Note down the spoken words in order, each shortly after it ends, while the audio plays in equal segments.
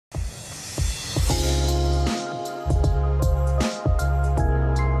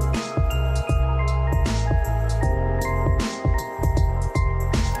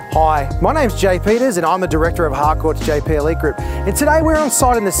Hi, my name's Jay Peters and I'm the Director of Harcourt's JP Elite Group. And today we're on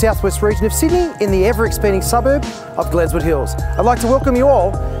site in the southwest region of Sydney in the ever-expanding suburb of Gledswood Hills. I'd like to welcome you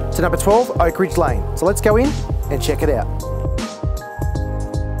all to number 12 Oakridge Lane. So let's go in and check it out.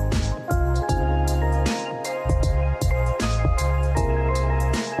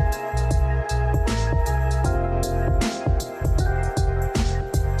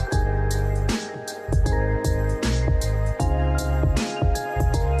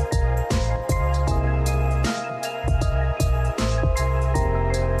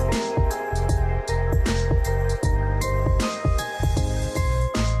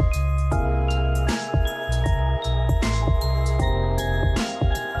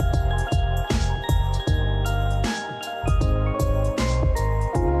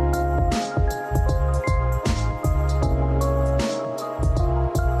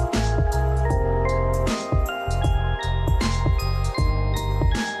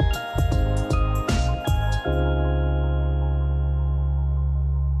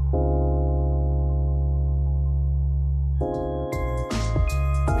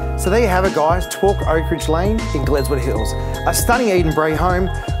 So there you have it guys, 12 Oakridge Lane in Gledswood Hills. A stunning Edenbury home,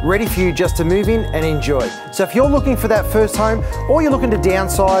 ready for you just to move in and enjoy. So if you're looking for that first home or you're looking to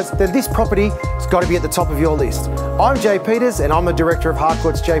downsize, then this property has got to be at the top of your list. I'm Jay Peters and I'm the Director of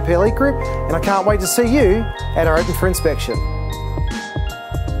Harcourt's JP Elite Group, and I can't wait to see you at our open for inspection.